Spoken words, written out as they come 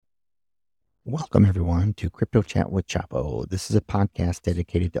Welcome, everyone, to Crypto Chat with Chapo. This is a podcast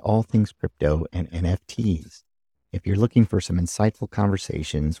dedicated to all things crypto and NFTs. If you're looking for some insightful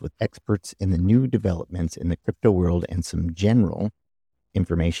conversations with experts in the new developments in the crypto world and some general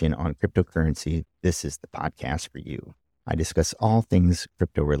information on cryptocurrency, this is the podcast for you. I discuss all things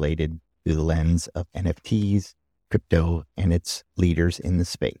crypto related through the lens of NFTs, crypto, and its leaders in the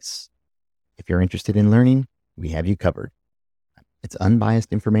space. If you're interested in learning, we have you covered. It's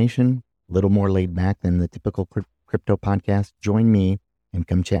unbiased information, a little more laid back than the typical crypto podcast. Join me and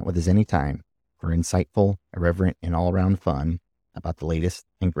come chat with us anytime for insightful, irreverent, and all-around fun about the latest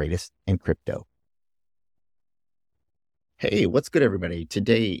and greatest in crypto. Hey, what's good, everybody?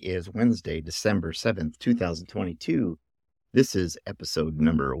 Today is Wednesday, December 7th, 2022. This is episode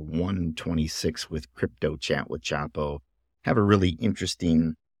number 126 with Crypto Chat with Chapo. Have a really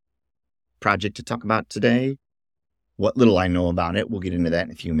interesting project to talk about today. What little I know about it, we'll get into that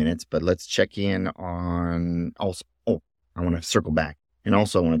in a few minutes, but let's check in on also, I want to circle back and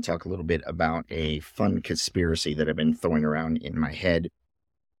also I want to talk a little bit about a fun conspiracy that I've been throwing around in my head.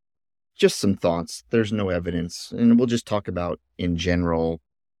 Just some thoughts. There's no evidence, and we'll just talk about, in general,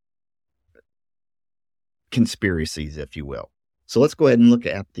 conspiracies, if you will. So let's go ahead and look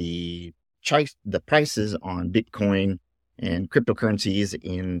at the prices on Bitcoin and cryptocurrencies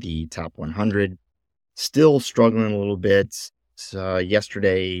in the top 100. Still struggling a little bit.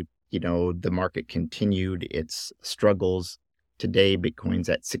 Yesterday, the market continued its struggles. Today, Bitcoin's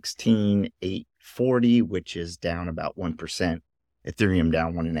at 16,840, which is down about 1%. Ethereum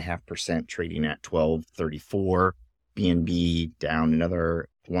down 1.5%, trading at 1234. BNB down another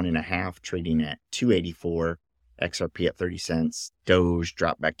 1.5%, trading at 284. XRP at 30 cents. Doge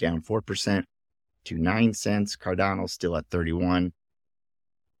dropped back down 4% to 9 cents. Cardano still at 31.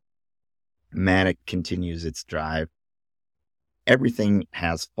 Matic continues its drive. Everything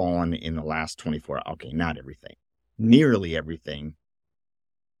has fallen in the last 24 hours. Okay, not everything. Nearly everything.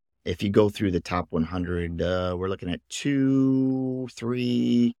 If you go through the top 100, we're looking at 2,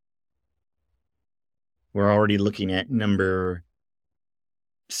 3. We're already looking at number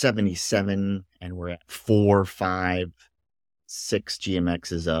 77, and we're at 4, 5, 6.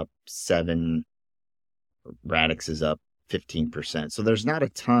 GMX is up 7. Radix is up 15%. So there's not a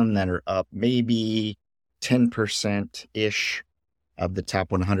ton that are up, maybe 10%-ish of the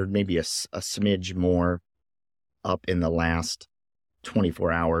top 100, maybe a smidge more up in the last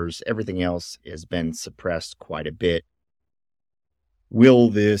 24 hours. Everything else has been suppressed quite a bit. Will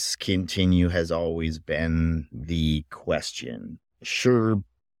this continue has always been the question. Sure,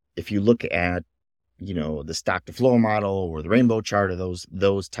 if you look at, the stock to flow model or the rainbow chart or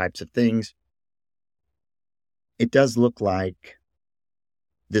those types of things, it does look like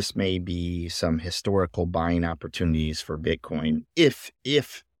this may be some historical buying opportunities for Bitcoin if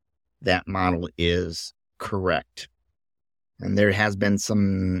that model is correct. And there has been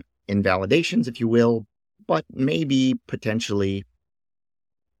some invalidations, if you will, but maybe potentially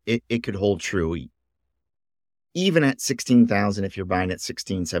it could hold true. Even at $16,000, if you're buying at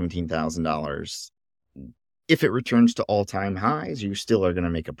 $16,000, $17,000, if it returns to all-time highs, you still are going to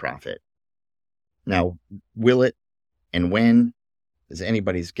make a profit. Now, will it and when is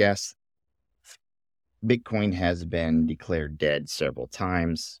anybody's guess. Bitcoin has been declared dead several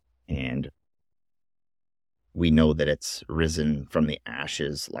times, and we know that it's risen from the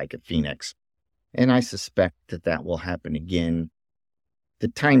ashes like a phoenix. And I suspect that will happen again. The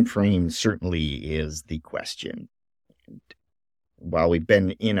time frame certainly is the question. And while we've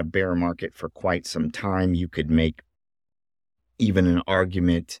been in a bear market for quite some time, you could make even an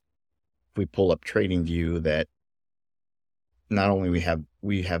argument, if we pull up TradingView, that not only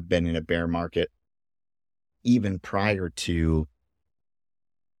we have been in a bear market even prior to,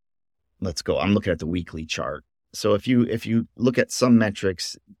 I'm looking at the weekly chart. So if you look at some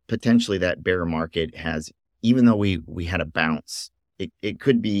metrics, potentially that bear market has, even though we had a bounce, it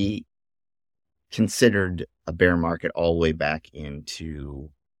could be considered a bear market all the way back into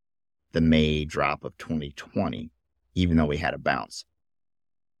the May drop of 2020, even though we had a bounce.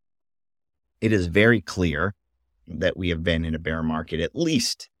 It is very clear that we have been in a bear market, at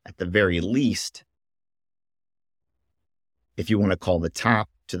the very least, if you want to call the top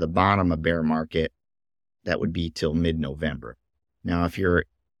to the bottom a bear market, that would be till mid-November. Now, if you're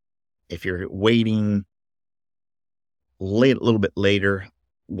waiting a little bit later,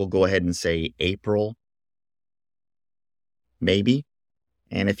 we'll go ahead and say April, maybe.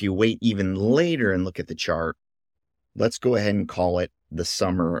 And if you wait even later and look at the chart, let's go ahead and call it the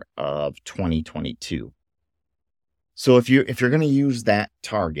summer of 2022. So if you're going to use that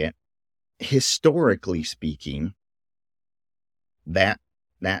target, historically speaking, that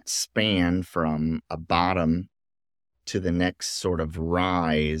that span from a bottom to the next sort of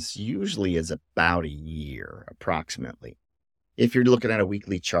rise usually is about a year, approximately. If you're looking at a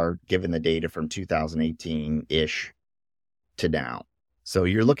weekly chart, given the data from 2018-ish to now. So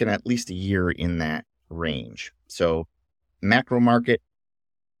you're looking at least a year in that range. So macro market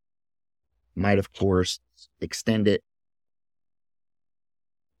might, of course, extend it,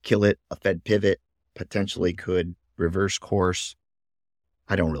 kill it. A Fed pivot potentially could reverse course.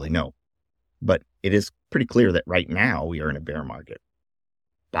 I don't really know. But it is pretty clear that right now we are in a bear market.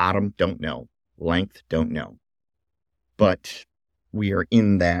 Bottom, don't know. Length, don't know. But we are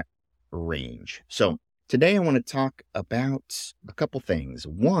in that range. So today I want to talk about a couple things.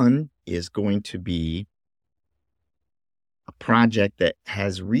 One is going to be a project that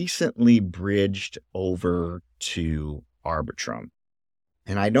has recently bridged over to Arbitrum.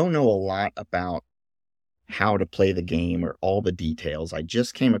 And I don't know a lot about how to play the game or all the details. I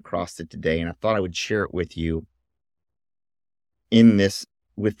just came across it today and I thought I would share it with you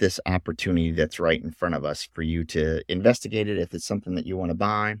with this opportunity that's right in front of us for you to investigate it if it's something that you want to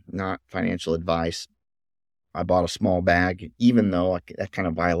buy. Not financial advice. I bought a small bag, even though that kind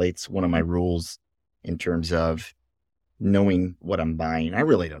of violates one of my rules in terms of knowing what I'm buying. I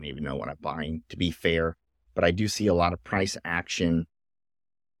really don't even know what I'm buying, to be fair, but I do see a lot of price action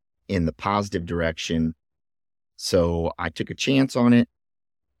in the positive direction. So I took a chance on it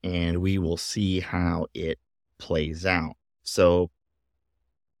and we will see how it plays out. So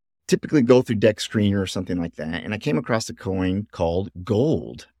typically go through Deck Screener or something like that. And I came across a coin called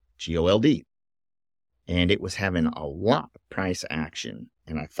Gold, GOLD. And it was having a lot of price action.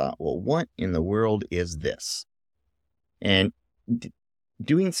 And I thought, well, what in the world is this? And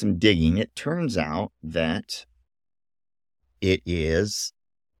doing some digging, it turns out that it has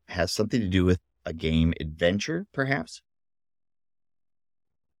something to do with a game adventure, perhaps.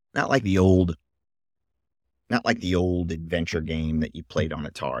 Not like the old adventure game that you played on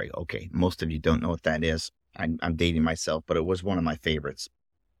Atari. Okay, most of you don't know what that is. I'm dating myself, but it was one of my favorites.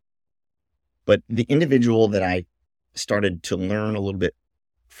 But the individual that I started to learn a little bit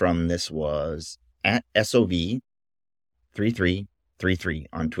from this was at SOV3333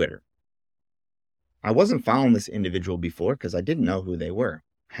 on Twitter. I wasn't following this individual before because I didn't know who they were.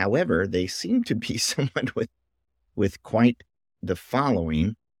 However, they seem to be someone with quite the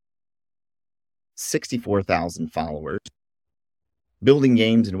following. 64,000 followers, building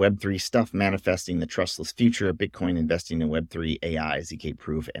games and Web3 stuff, manifesting the trustless future of Bitcoin, investing in Web3, AI,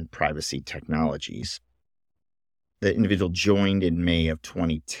 ZK-proof, and privacy technologies. The individual joined in May of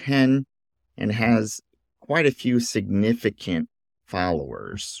 2010 and has quite a few significant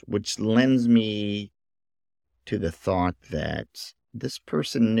followers, which lends me to the thought that this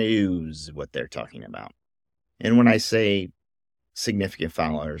person knows what they're talking about. And when I say significant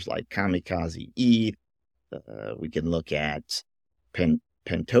followers like Kamikaze ETH, we can look at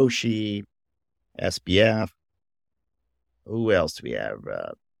Pentoshi, SBF. Who else do we have?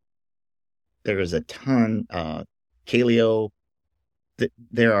 There is a ton. Kaleo.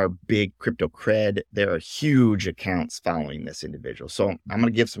 There are big crypto cred. There are huge accounts following this individual. So I'm going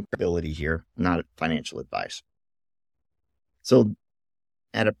to give some credibility here, not financial advice. So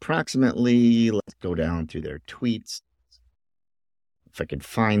at approximately, let's go down through their tweets. If I could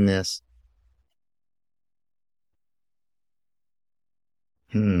find this.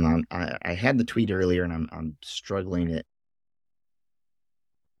 I had the tweet earlier and I'm struggling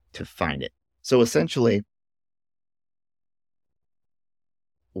to find it. So essentially,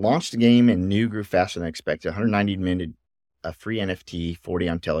 launched the game and new grew faster than expected. 190 minted a free NFT, 40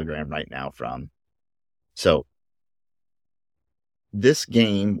 on Telegram right now from. So this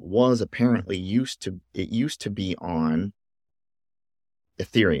game was apparently used to be on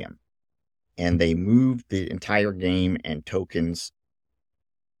Ethereum, and they moved the entire game and tokens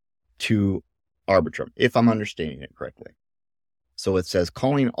to Arbitrum, if I'm understanding it correctly. So it says,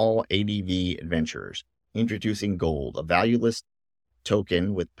 calling all ADV adventurers, introducing Gold, a valueless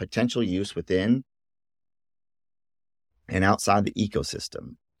token with potential use within and outside the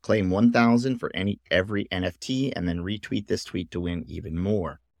ecosystem. Claim 1,000 for every NFT and then retweet this tweet to win even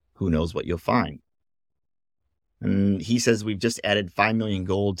more. Who knows what you'll find? And he says we've just added 5 million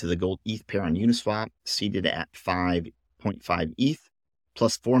gold to the gold ETH pair on Uniswap, seated at 5.5 ETH,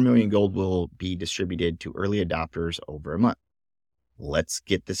 plus 4 million gold will be distributed to early adopters over a month. Let's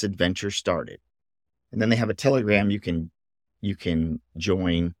get this adventure started. And then they have a Telegram you can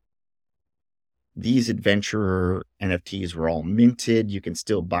join. These adventurer NFTs were all minted. You can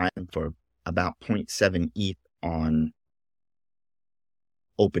still buy them for about 0.7 ETH on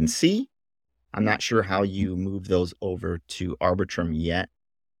OpenSea. I'm not sure how you move those over to Arbitrum yet.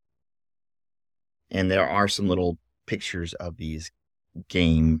 And there are some little pictures of this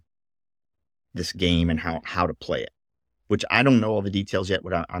game and how to play it, which I don't know all the details yet,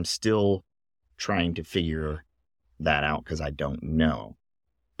 but I'm still trying to figure that out because I don't know.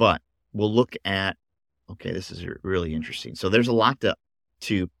 But we'll look at, okay, this is really interesting. So there's a lot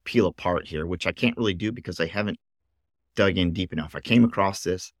to peel apart here, which I can't really do because I haven't dug in deep enough. I came across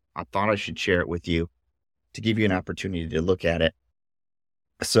this. I thought I should share it with you to give you an opportunity to look at it.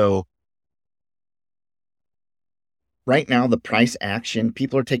 So right now, the price action,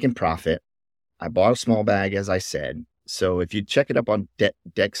 people are taking profit. I bought a small bag, as I said. So if you check it up on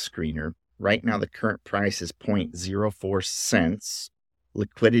Dex Screener, right now the current price is 0.04 cents.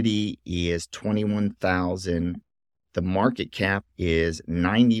 Liquidity is 21,000. The market cap is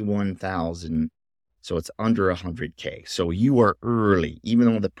 91,000. So it's under 100K. So you are early, even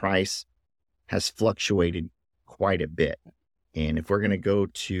though the price has fluctuated quite a bit. And if we're going to go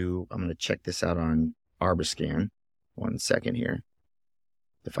to, I'm going to check this out on Arbiscan. 1 second here.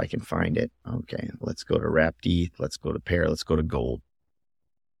 If I can find it. Okay, let's go to Wrapped ETH. Let's go to Pair. Let's go to Gold.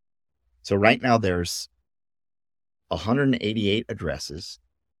 So right now there's 188 addresses.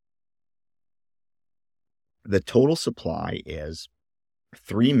 The total supply is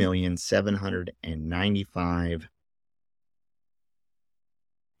 3,795,000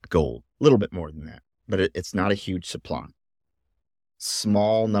 gold. A little bit more than that, but it's not a huge supply.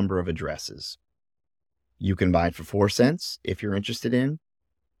 Small number of addresses. You can buy it for 4 cents if you're interested in.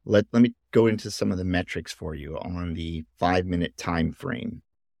 Let me go into some of the metrics for you on the 5-minute time frame.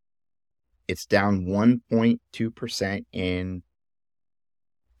 It's down 1.2% in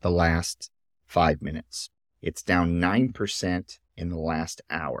the last 5 minutes. It's down 9% in the last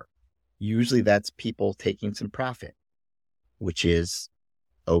hour. Usually that's people taking some profit, which is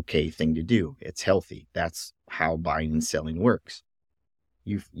okay thing to do. It's healthy. That's how buying and selling works.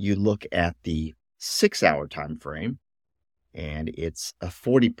 You look at the 6-hour time frame, and it's up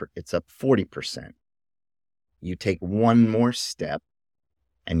 40%. You take one more step,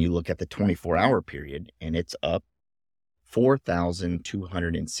 and you look at the 24-hour period, and it's up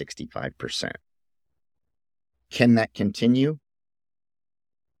 4,265%. Can that continue?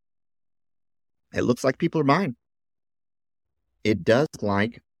 It looks like people are buying. It does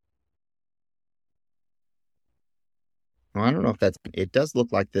like, well, I don't know if it does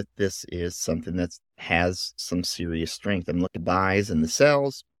look like that this is something that has some serious strength. I'm looking at buys and the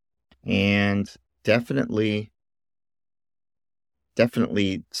sells, and definitely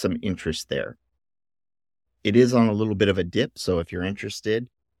some interest there. It is on a little bit of a dip, so if you're interested,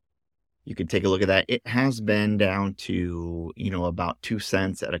 you can take a look at that. It has been down to, about 2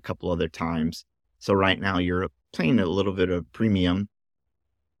 cents at a couple other times. So right now you're paying a little bit of premium,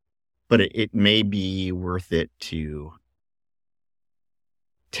 but it may be worth it to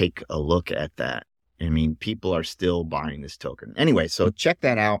take a look at that. I mean, people are still buying this token. Anyway, so check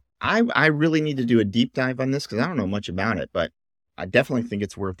that out. I really need to do a deep dive on this because I don't know much about it, but I definitely think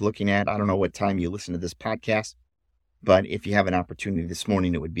it's worth looking at. I don't know what time you listen to this podcast, but if you have an opportunity this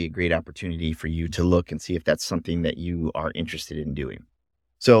morning, it would be a great opportunity for you to look and see if that's something that you are interested in doing.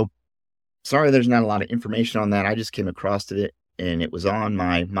 So sorry, there's not a lot of information on that. I just came across it and it was on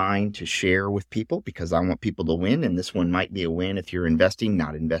my mind to share with people because I want people to win. And this one might be a win if you're investing,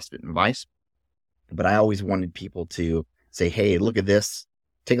 not investment advice. But I always wanted people to say, hey, look at this.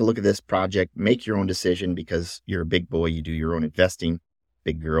 Take a look at this project, make your own decision because you're a big boy. You do your own investing,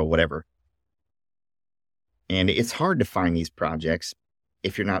 big girl, whatever. And it's hard to find these projects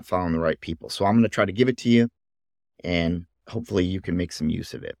if you're not following the right people. So I'm going to try to give it to you and hopefully you can make some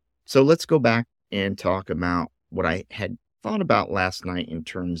use of it. So let's go back and talk about what I had thought about last night in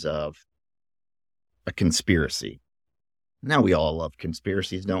terms of a conspiracy. Now we all love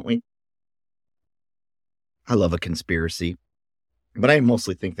conspiracies, don't we? I love a conspiracy, but I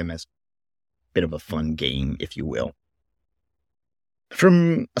mostly think them as a bit of a fun game, if you will.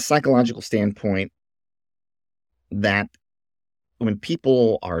 From a psychological standpoint, that when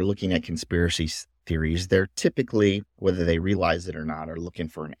people are looking at conspiracy theories, they're typically, whether they realize it or not, are looking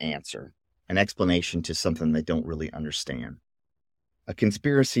for an answer, an explanation to something they don't really understand. A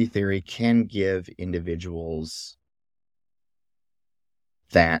conspiracy theory can give individuals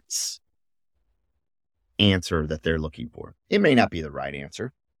that answer that they're looking for. It may not be the right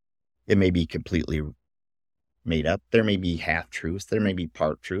answer. It may be completely made up. There may be half truths. There may be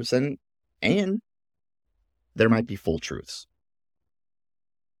part truths, and there might be full truths.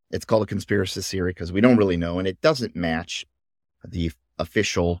 It's called a conspiracy theory because we don't really know, and it doesn't match the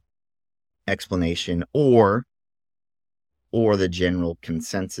official explanation or the general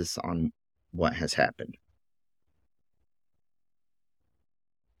consensus on what has happened.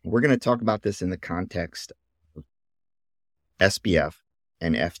 we're going to talk about this in the context of SBF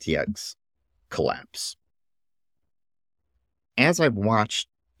and FTX collapse. As I've watched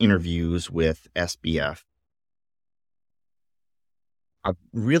interviews with SBF, I've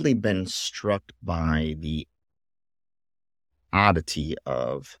really been struck by the oddity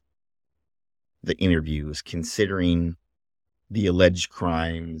of the interviews, considering the alleged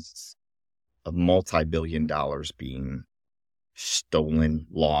crimes of multi-billion dollars being stolen,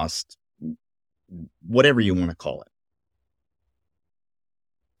 lost, whatever you want to call it.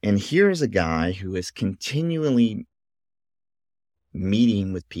 And here's a guy who is continually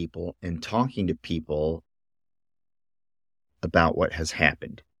meeting with people and talking to people about what has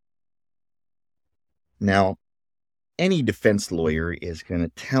happened. Now, any defense lawyer is going to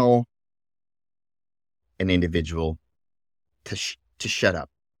tell an individual to shut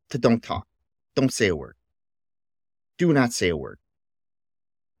up, to don't talk, don't say a word, do not say a word.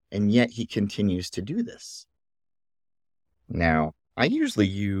 And yet he continues to do this. Now, I usually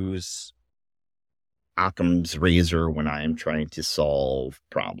use Occam's razor when I am trying to solve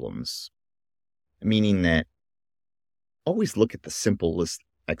problems, meaning that always look at the simplest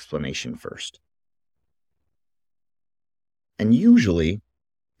explanation first. And usually,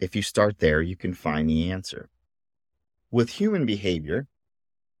 if you start there, you can find the answer. With human behavior,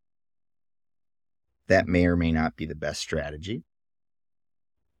 that may or may not be the best strategy.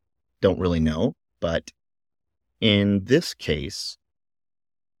 Don't really know, but in this case,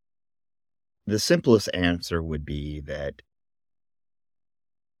 the simplest answer would be that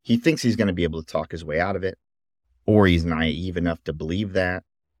he thinks he's going to be able to talk his way out of it, or he's naive enough to believe that,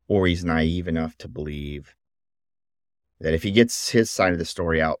 or he's naive enough to believe that if he gets his side of the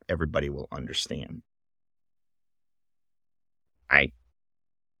story out, everybody will understand.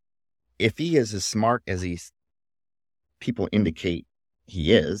 If he is as smart as people indicate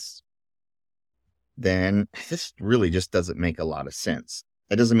he is, then this really just doesn't make a lot of sense.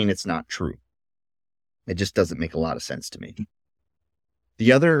 That doesn't mean it's not true. It just doesn't make a lot of sense to me.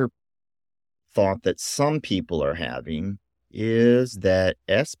 The other thought that some people are having is that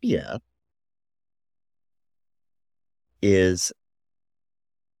SBF is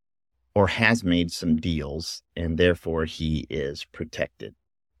or has made some deals, and therefore he is protected.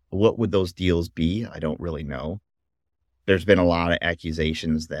 What would those deals be? I don't really know. There's been a lot of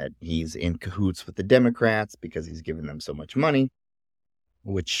accusations that he's in cahoots with the Democrats because he's given them so much money,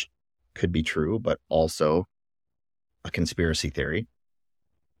 which could be true, but also a conspiracy theory.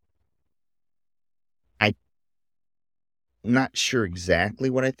 I'm not sure exactly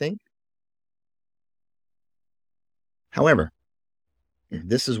what I think. However,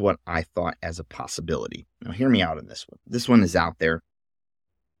 this is what I thought as a possibility. Now, hear me out on this one. This one is out there.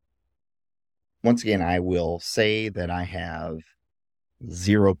 Once again, I will say that I have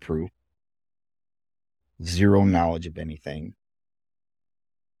zero proof, zero knowledge of anything.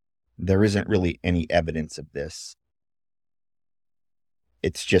 There isn't really any evidence of this.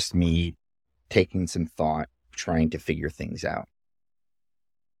 It's just me taking some thought, trying to figure things out.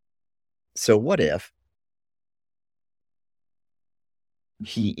 So what if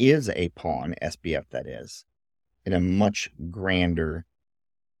he is a pawn, SBF that is, in a much grander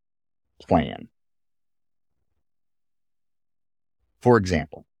plan? For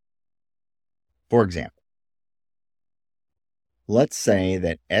example, let's say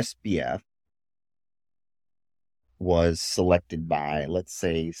that SBF was selected by, let's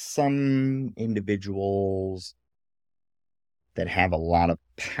say, some individuals that have a lot of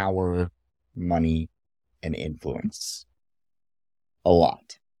power, money, and influence. A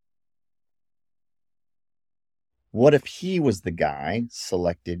lot. What if he was the guy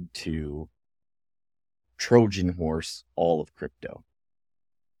selected to Trojan horse all of crypto?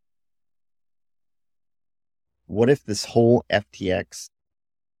 What if this whole FTX,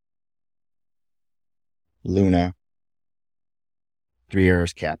 Luna, Three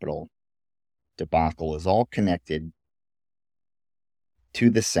Arrows Capital debacle is all connected to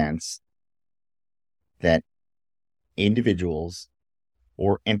the sense that individuals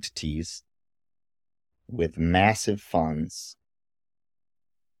or entities with massive funds,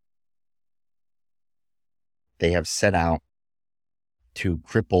 they have set out to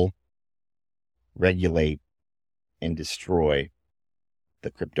cripple, regulate, and destroy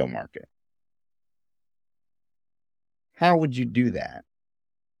the crypto market? How would you do that?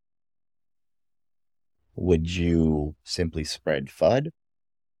 Would you simply spread FUD?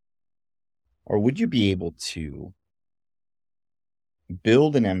 Or would you be able to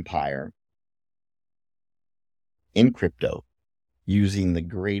build an empire in crypto using the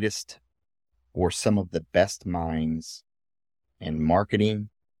greatest or some of the best minds in marketing,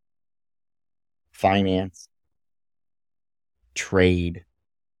 finance, trade,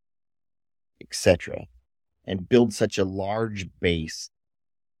 etc., and build such a large base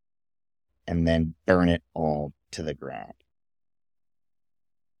and then burn it all to the ground?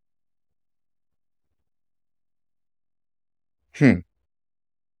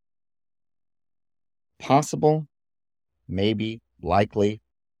 Possible, maybe, likely,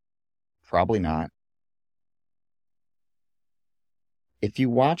 probably not. If you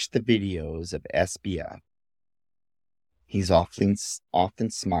watch the videos of SBF, he's often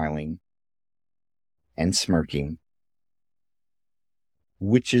smiling and smirking,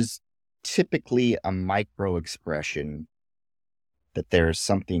 which is typically a micro expression that there's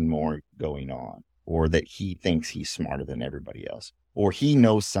something more going on, or that he thinks he's smarter than everybody else, or he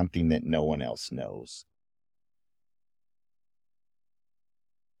knows something that no one else knows.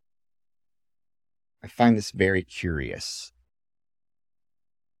 I find this very curious.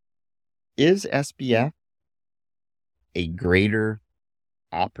 Is SBF a greater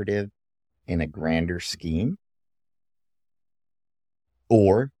operative in a grander scheme?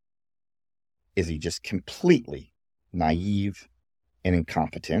 Or is he just completely naive and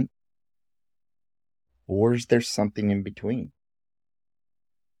incompetent? Or is there something in between?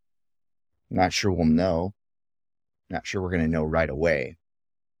 Not sure we'll know. Not sure we're going to know right away.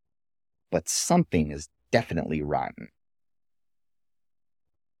 But something is definitely rotten.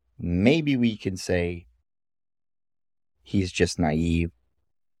 Maybe we can say he's just naive.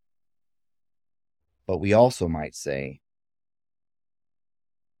 But we also might say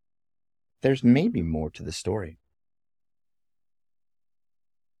there's maybe more to the story.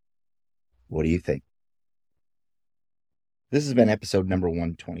 What do you think? This has been episode number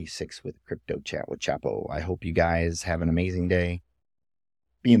 126 with Crypto Chat with Chapo. I hope you guys have an amazing day.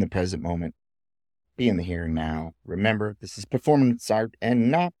 Be in the present moment. Be in the here and now. Remember, this is performance art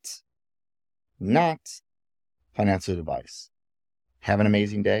and not financial advice. Have an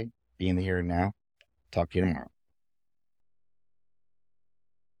amazing day. Be in the here and now. Talk to you tomorrow.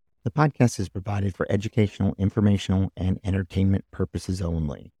 The podcast is provided for educational, informational, and entertainment purposes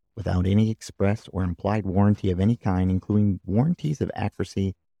only, without any express or implied warranty of any kind, including warranties of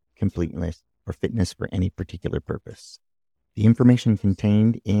accuracy, completeness, or fitness for any particular purpose. The information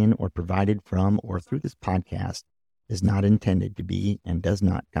contained in or provided from or through this podcast is not intended to be and does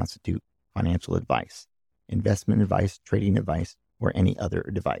not constitute financial advice, investment advice, trading advice, or any other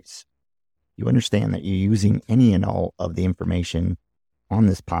advice. You understand that you're using any and all of the information on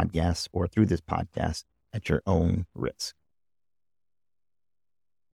this podcast or through this podcast at your own risk.